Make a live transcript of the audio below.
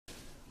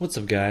What's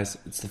up, guys?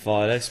 It's the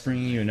Fallout X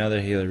bringing you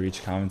another Halo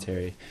Reach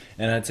commentary.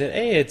 And I'd say,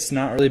 hey, it's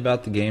not really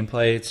about the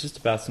gameplay, it's just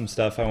about some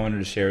stuff I wanted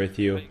to share with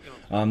you.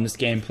 This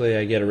gameplay,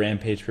 I get a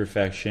Rampage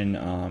perfection.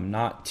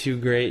 Not too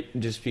great,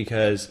 just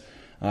because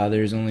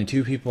there's only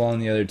 2 people on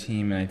the other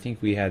team, and I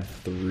think we had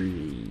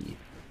 3.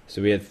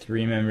 So we had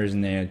 3 members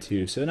and they had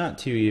 2, so not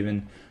too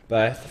even.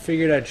 But I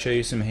figured I'd show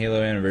you some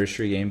Halo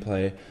Anniversary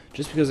gameplay,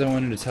 just because I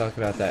wanted to talk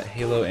about that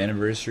Halo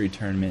Anniversary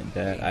tournament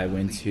that I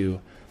went to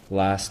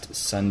last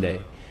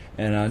Sunday.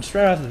 And just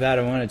right off the bat,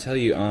 I want to tell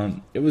you,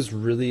 it was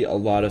really a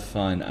lot of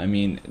fun. I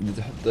mean,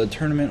 the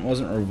tournament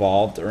wasn't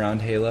revolved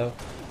around Halo,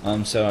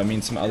 so I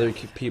mean, some other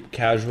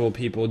casual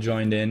people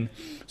joined in,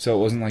 so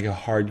it wasn't like a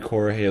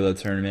hardcore Halo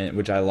tournament,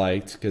 which I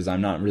liked, because I'm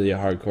not really a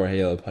hardcore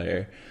Halo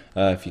player.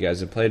 If you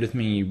guys have played with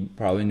me, you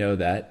probably know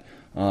that.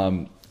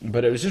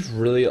 But it was just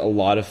really a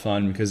lot of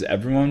fun, because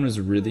everyone was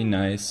really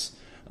nice.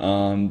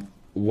 One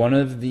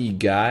of the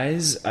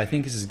guys, I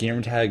think his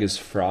gamer tag is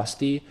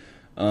Frosty,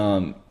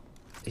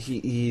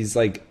 he's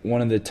like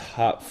one of the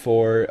top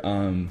 4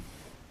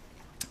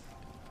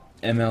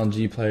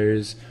 MLG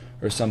players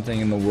or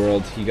something in the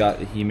world.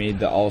 He made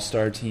the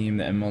All-Star team,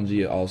 the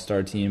MLG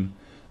All-Star team,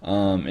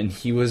 and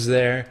he was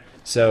there.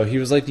 So he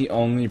was like the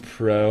only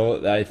pro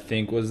that I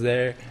think was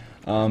there.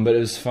 But it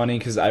was funny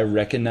because I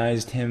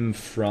recognized him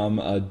from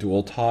a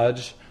dual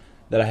Taj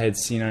that I had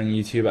seen on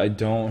YouTube. I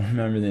don't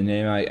remember the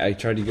name. I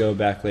tried to go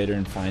back later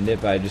and find it,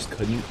 but I just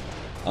couldn't.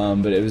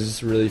 But it was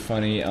just really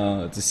funny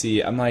to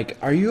see. I'm like,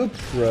 "Are you a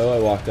pro?" I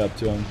walked up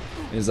to him.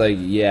 He's like,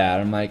 "Yeah."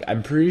 And I'm like,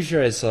 "I'm pretty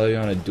sure I saw you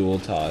on a dual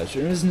Taj."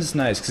 It was just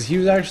nice because he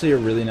was actually a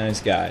really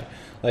nice guy.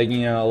 Like,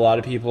 you know, a lot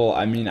of people.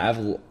 I mean,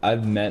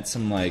 I've met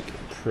some like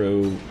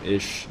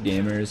pro-ish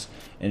gamers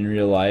in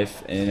real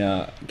life,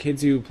 and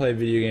kids who play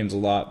video games a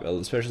lot,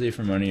 especially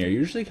for money, are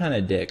usually kind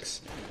of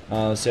dicks.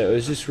 So it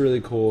was just really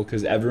cool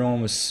because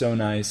everyone was so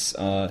nice.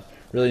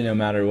 Really, no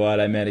matter what.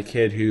 I met a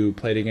kid who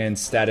played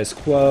against Status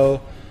Quo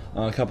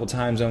a couple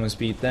times, almost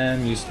beat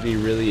them. Used to be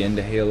really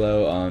into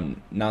Halo,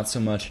 not so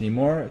much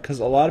anymore,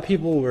 because a lot of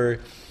people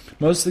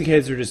most of the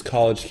kids were just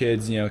college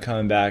kids, you know,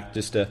 coming back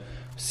just to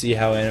see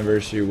how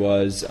Anniversary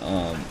was,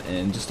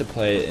 and just to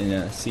play it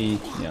and see,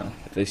 you know,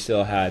 if they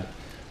still had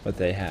what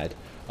they had.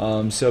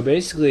 So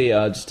basically,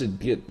 just to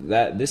get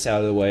this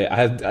out of the way,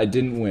 I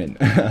didn't win.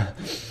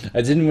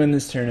 I didn't win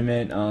this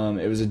tournament.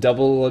 It was a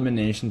double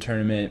elimination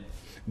tournament.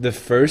 The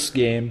first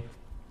game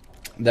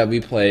that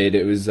we played,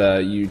 it was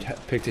you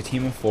picked a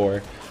team of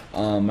 4.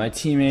 My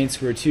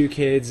teammates were 2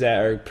 kids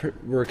that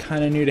were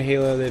kind of new to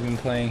Halo. They've been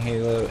playing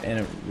Halo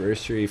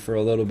Anniversary for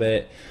a little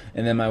bit,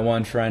 and then my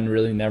one friend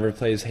really never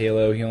plays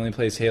Halo. He only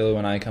plays Halo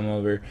when I come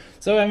over.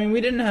 So I mean,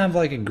 we didn't have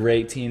like a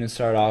great team to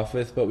start off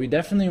with, but we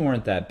definitely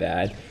weren't that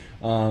bad.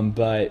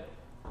 But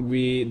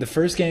the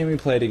first game we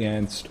played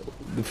against,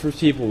 the first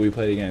people we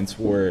played against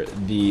were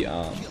the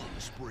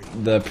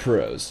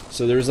pros.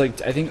 So there was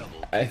like,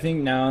 I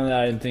think now that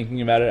I'm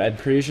thinking about it, I'm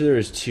pretty sure there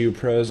was 2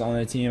 pros on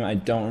the team. I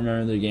don't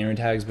remember their gamer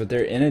tags, but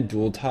they're in a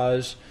dual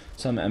Taj,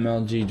 some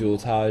MLG dual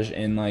Taj,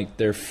 and like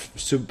they're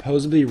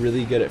supposedly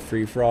really good at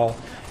free-for-all,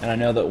 and I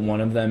know that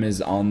one of them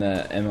is on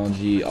the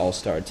MLG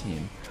All-Star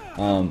team.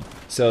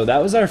 So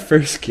that was our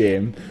first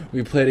game.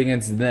 We played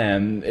against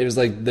them. It was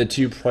like the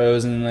 2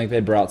 pros, and then like they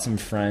brought some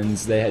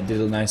friends. They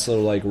did a nice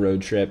little like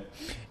road trip,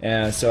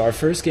 and so our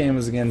first game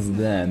was against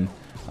them.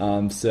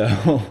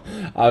 So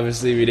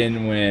obviously we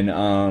didn't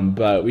win,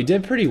 but we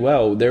did pretty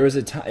well. There was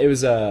it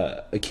was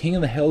a King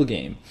of the Hill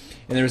game,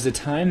 and there was a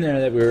time there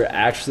that we were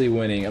actually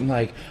winning. I'm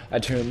like,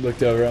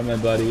 looked over at my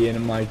buddy, and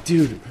I'm like,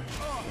 "Dude,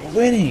 we're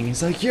winning."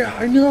 He's like, "Yeah,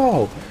 I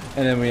know."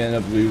 And then we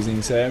ended up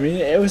losing. So I mean,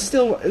 it was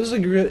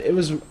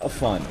a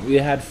fun. We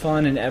had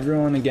fun, and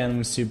everyone again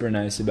was super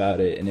nice about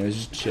it, and it was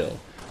just chill.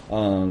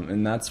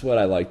 And that's what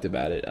I liked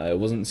about it. It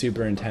wasn't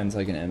super intense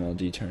like an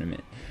MLG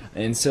tournament.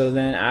 And so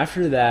then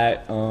after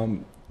that,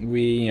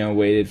 we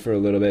waited for a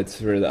little bit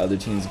for the other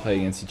teams to play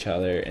against each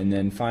other, and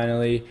then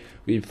finally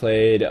we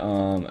played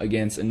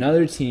against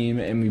another team,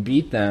 and we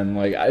beat them.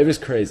 Like, it was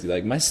crazy.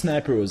 Like, my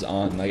sniper was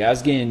on. Like, I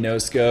was getting no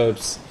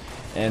scopes,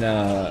 and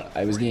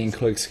I was getting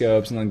quick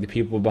scopes, and like the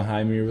people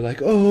behind me were like,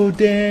 "Oh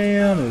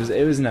damn!"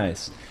 It was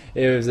nice.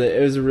 It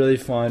was really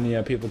fun. You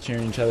know, people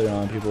cheering each other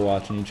on, people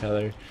watching each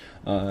other.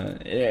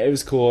 It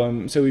was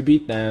cool. So we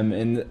beat them,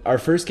 and our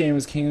first game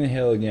was King of the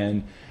Hill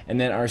again, and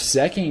then our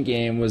second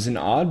game was an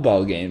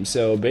oddball game.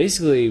 So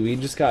basically, we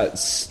just got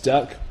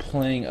stuck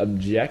playing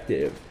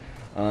objective,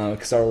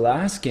 because our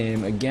last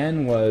game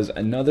again was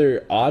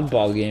another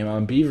oddball game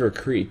on Beaver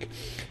Creek,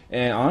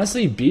 and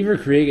honestly, Beaver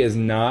Creek is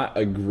not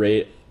a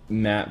great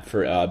map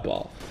for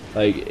oddball.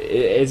 Like,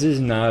 it's just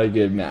not a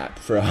good map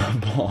for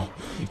oddball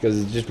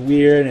because it's just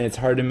weird and it's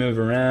hard to move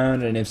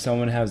around, and if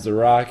someone has the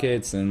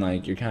rockets, then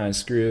like you're kind of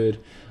screwed.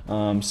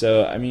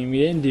 So I mean, we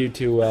didn't do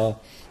too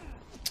well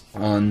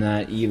on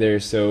that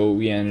either, so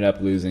we ended up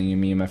losing, and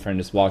me and my friend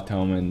just walked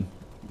home and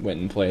went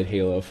and played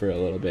Halo for a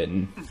little bit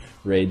and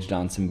raged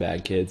on some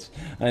bad kids.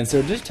 And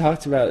so just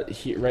talked about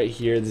right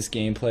here, this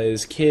gameplay.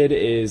 This kid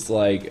is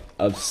like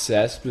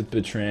obsessed with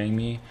betraying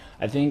me.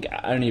 I think,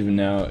 I don't even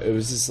know, it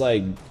was this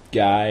like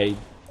guy,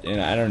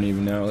 and I don't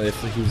even know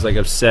if he was like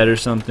upset or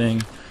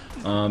something,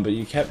 but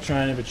he kept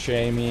trying to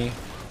betray me,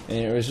 and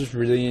it was just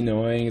really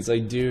annoying. It's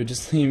like, dude,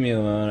 just leave me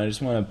alone. I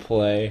just want to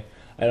play.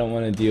 I don't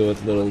want to deal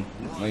with little,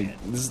 like,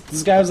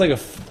 this guy was like a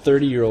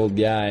 30-year-old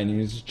guy, and he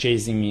was just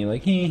chasing me,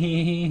 like,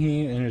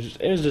 he, and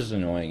it was just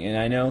annoying. And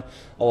I know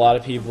a lot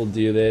of people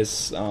do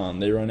this,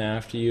 they run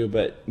after you,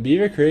 but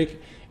Beaver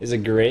Creek is a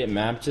great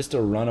map just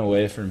to run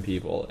away from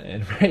people.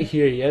 And right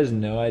here, he has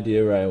no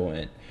idea where I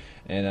went.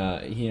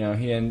 And, you know,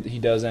 he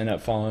does end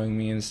up following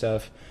me and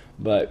stuff,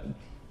 but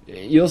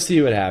you'll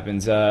see what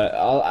happens.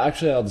 I'll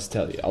just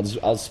tell you.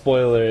 I'll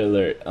spoiler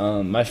alert.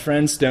 My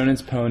friend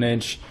Stonance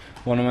Ponage,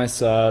 one of my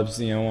subs,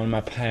 you know, one of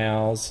my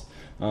pals,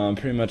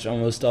 pretty much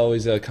almost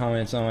always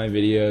comments on my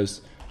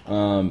videos.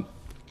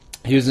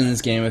 He was in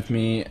this game with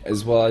me,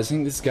 as well as I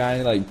think this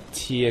guy like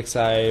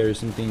TXI or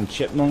something,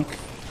 Chipmunk.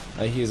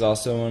 He's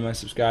also one of my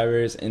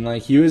subscribers, and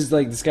like he was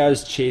like, this guy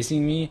was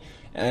chasing me,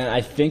 and I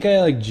think I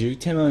like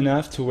juked him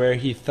enough to where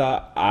he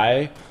thought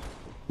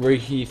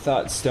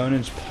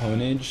Stonage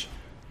Ponage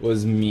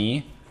was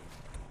me,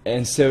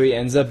 and so he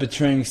ends up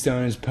betraying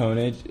Stonage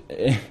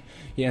Ponage.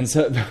 He ends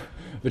up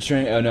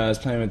betraying. Oh no, I was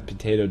playing with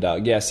Potato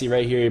Dog. Yeah, see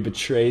right here, he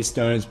betrays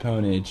Stonage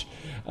Ponage,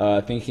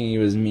 thinking he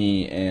was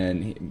me,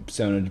 and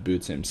Stonage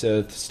boots him.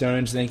 So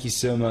Stonage, thank you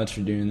so much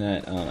for doing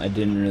that. I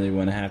didn't really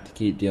want to have to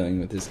keep dealing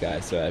with this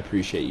guy, so I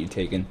appreciate you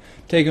taking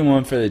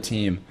one for the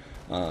team.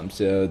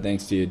 So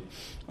thanks, dude.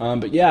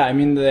 But yeah, I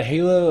mean the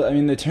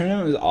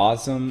tournament was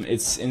awesome.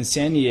 It's in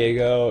San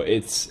Diego.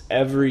 It's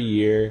every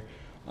year.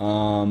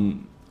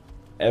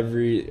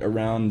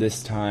 Around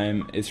this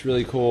time. It's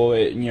really cool.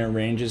 It, you know,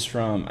 ranges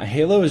from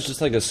Halo is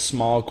just like a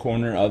small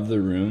corner of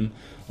the room.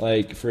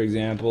 Like, for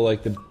example,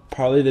 like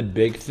probably the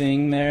big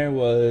thing there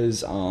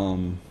was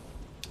was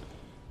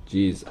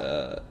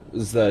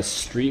the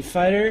Street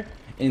Fighter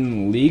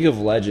in League of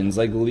Legends.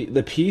 Like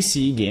the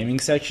PC gaming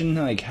section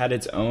like had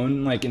its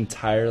own like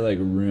entire like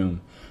room.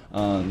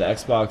 The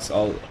Xbox,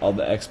 all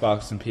the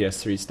Xbox and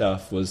PS3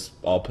 stuff was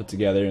all put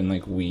together in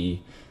like Wii.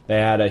 They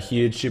had a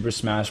huge Super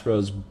Smash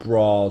Bros.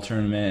 Brawl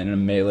tournament and a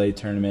Melee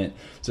tournament.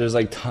 So there's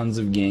like tons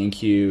of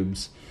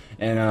GameCubes.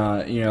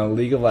 And, you know,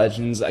 League of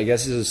Legends, I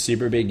guess, is a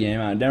super big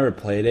game. I've never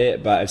played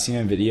it, but I've seen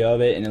a video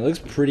of it, and it looks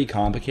pretty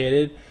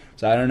complicated.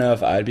 So I don't know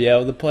if I'd be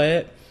able to play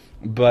it.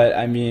 But,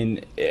 I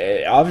mean,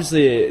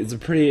 obviously it's a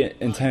pretty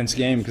intense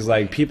game because,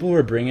 like, people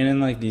were bringing in,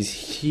 like, these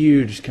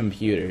huge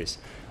computers.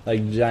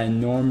 Like,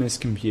 ginormous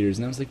computers.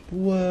 And I was like,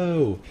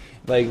 whoa.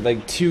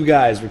 Like two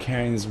guys were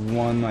carrying this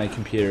one like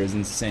computer. It was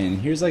insane.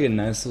 Here's like a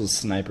nice little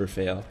sniper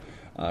fail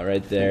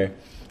right there.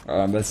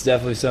 That's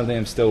definitely something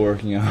I'm still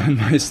working on.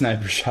 My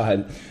sniper shot,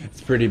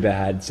 it's pretty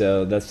bad.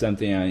 So that's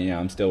something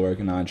I'm still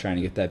working on, trying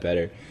to get that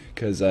better.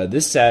 Because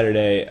this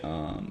Saturday,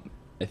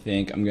 I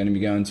think I'm going to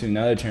be going to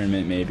another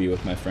tournament maybe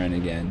with my friend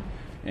again.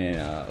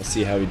 And I'll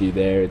see how we do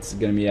there. It's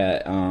going to be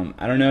at,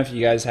 I don't know if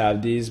you guys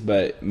have these,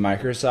 but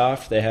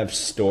Microsoft, they have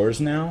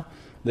stores now.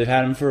 They've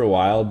had them for a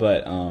while,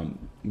 but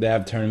they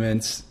have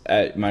tournaments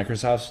at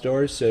Microsoft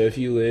stores. So if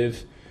you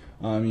live,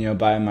 you know,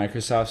 by a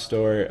Microsoft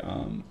store,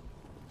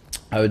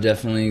 I would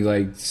definitely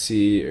like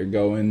see or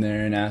go in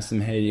there and ask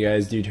them, hey, do you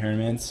guys do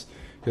tournaments?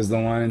 Because the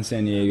one in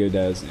San Diego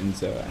does. And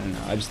so I don't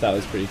know. I just thought it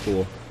was pretty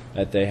cool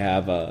that they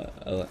have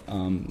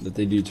that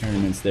they do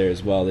tournaments there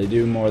as well. They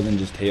do more than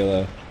just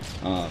Halo.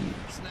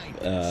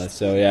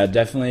 So yeah,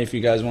 definitely if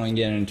you guys want to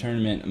get in a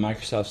tournament, a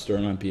Microsoft store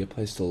might be a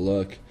place to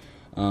look.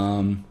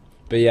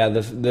 But yeah,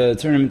 the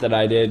tournament that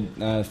I did,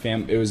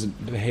 it was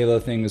the Halo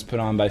thing was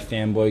put on by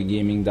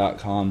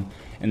fanboygaming.com,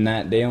 and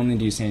that they only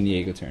do San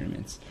Diego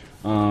tournaments.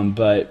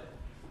 But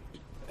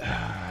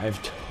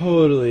I've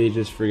totally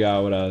just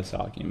forgot what I was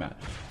talking about.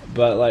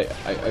 But like,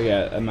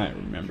 I might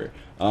remember.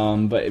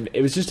 But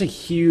it was just a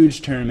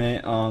huge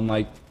tournament.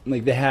 Like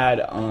they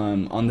had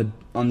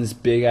on this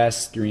big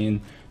ass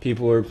screen,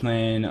 people were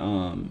playing.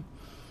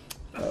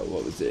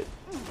 What was it?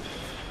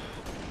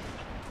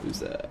 It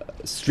was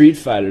Street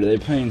Fighter. They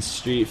were playing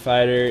Street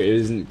Fighter. It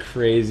was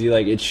crazy.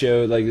 Like it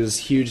showed like this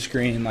huge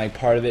screen. Like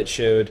part of it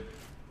showed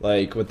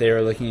like what they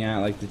were looking at,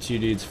 like the two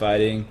dudes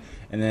fighting,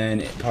 and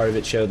then part of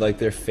it showed like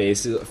their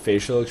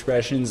facial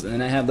expressions. And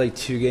then I had like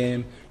two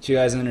guys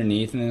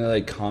underneath, and they're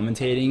like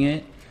commentating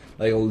it,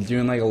 like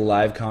doing like a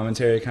live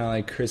commentary, kind of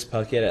like Chris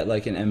Puckett at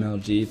like an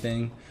MLG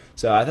thing.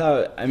 So I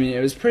thought, I mean,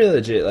 it was pretty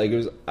legit. Like it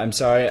was. I'm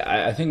sorry,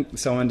 I think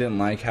someone didn't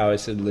like how I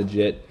said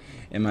legit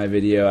in my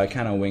video. I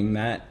kind of winged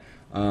that.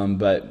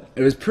 But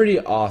it was pretty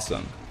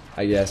awesome,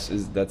 I guess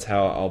that's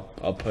how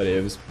I'll put it.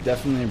 It was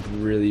definitely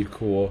really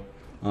cool.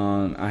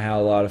 I had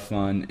a lot of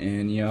fun,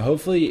 and you know,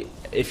 hopefully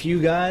if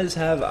you guys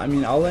have, I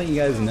mean, I'll let you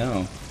guys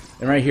know.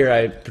 And right here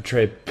I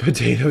portray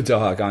Potato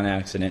Dog on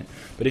accident.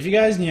 But if you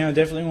guys, you know,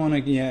 definitely want to,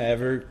 you know,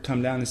 ever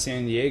come down to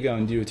San Diego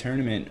and do a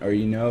tournament, or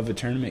you know of a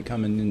tournament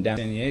coming in down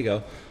San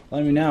Diego,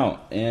 let me know.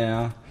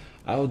 And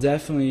I will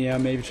definitely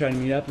maybe try to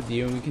meet up with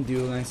you, and we can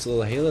do a nice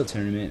little Halo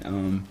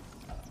tournament.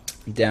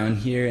 down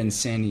here in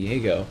San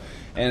Diego.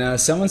 And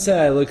someone said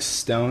I look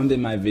stoned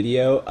in my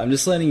video. I'm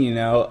just letting you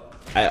know,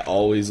 I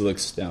always look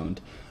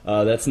stoned.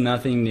 That's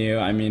nothing new.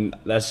 I mean,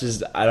 that's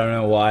just, I don't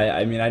know why.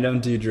 I mean, I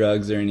don't do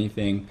drugs or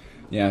anything.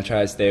 You know, I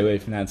try to stay away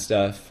from that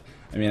stuff.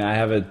 I mean, I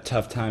have a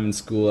tough time in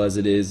school as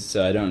it is,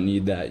 so I don't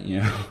need that, you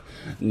know.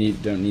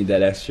 Don't need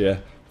that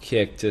extra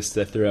kick just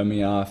to throw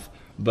me off.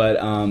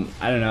 But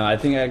I don't know. I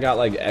think I got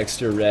like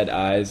extra red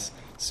eyes,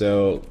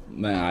 so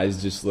my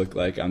eyes just look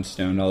like I'm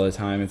stoned all the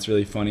time. It's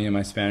really funny. In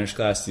my Spanish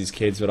class, these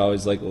kids would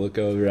always like look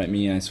over at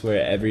me, and I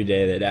swear every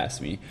day they'd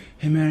ask me,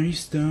 "Hey man, are you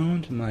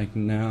stoned?" I'm like,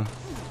 "No,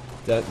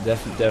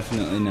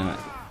 definitely not."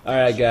 All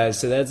right, guys.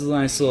 So that's a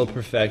nice little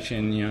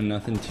perfection. You know,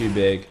 nothing too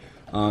big.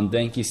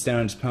 Thank you,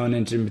 Stoned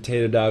Opponent and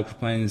Potato Dog, for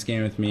playing this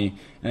game with me.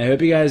 And I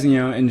hope you guys, you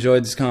know,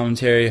 enjoyed this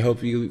commentary.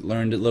 Hope you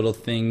learned a little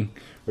thing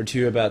or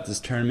two about this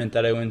tournament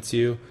that I went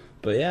to.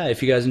 But yeah,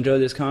 if you guys enjoyed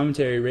this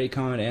commentary, rate,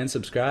 comment, and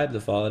subscribe. The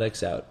Fallout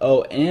X out.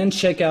 Oh, and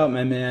check out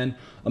my man,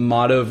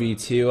 Amato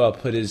V2. I'll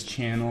put his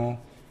channel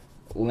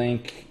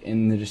link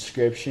in the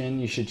description.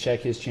 You should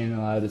check his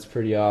channel out. It's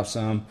pretty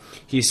awesome.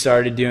 He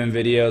started doing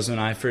videos when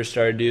I first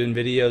started doing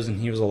videos,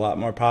 and he was a lot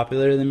more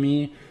popular than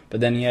me. But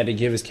then he had to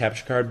give his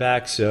capture card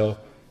back, so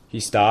he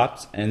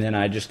stopped. And then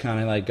I just kind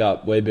of like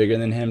got way bigger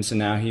than him, so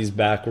now he's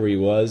back where he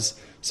was.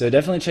 So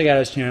definitely check out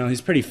his channel.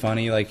 He's pretty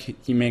funny. Like,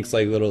 he makes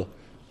like little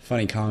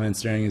funny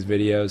comments during his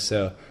videos.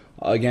 So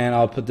again,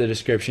 I'll put the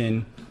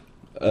description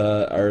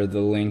or the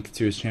link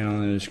to his channel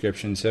in the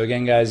description. So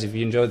again, guys, if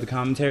you enjoyed the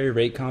commentary,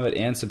 rate, comment,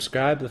 and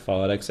subscribe. The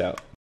Fallout X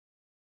out.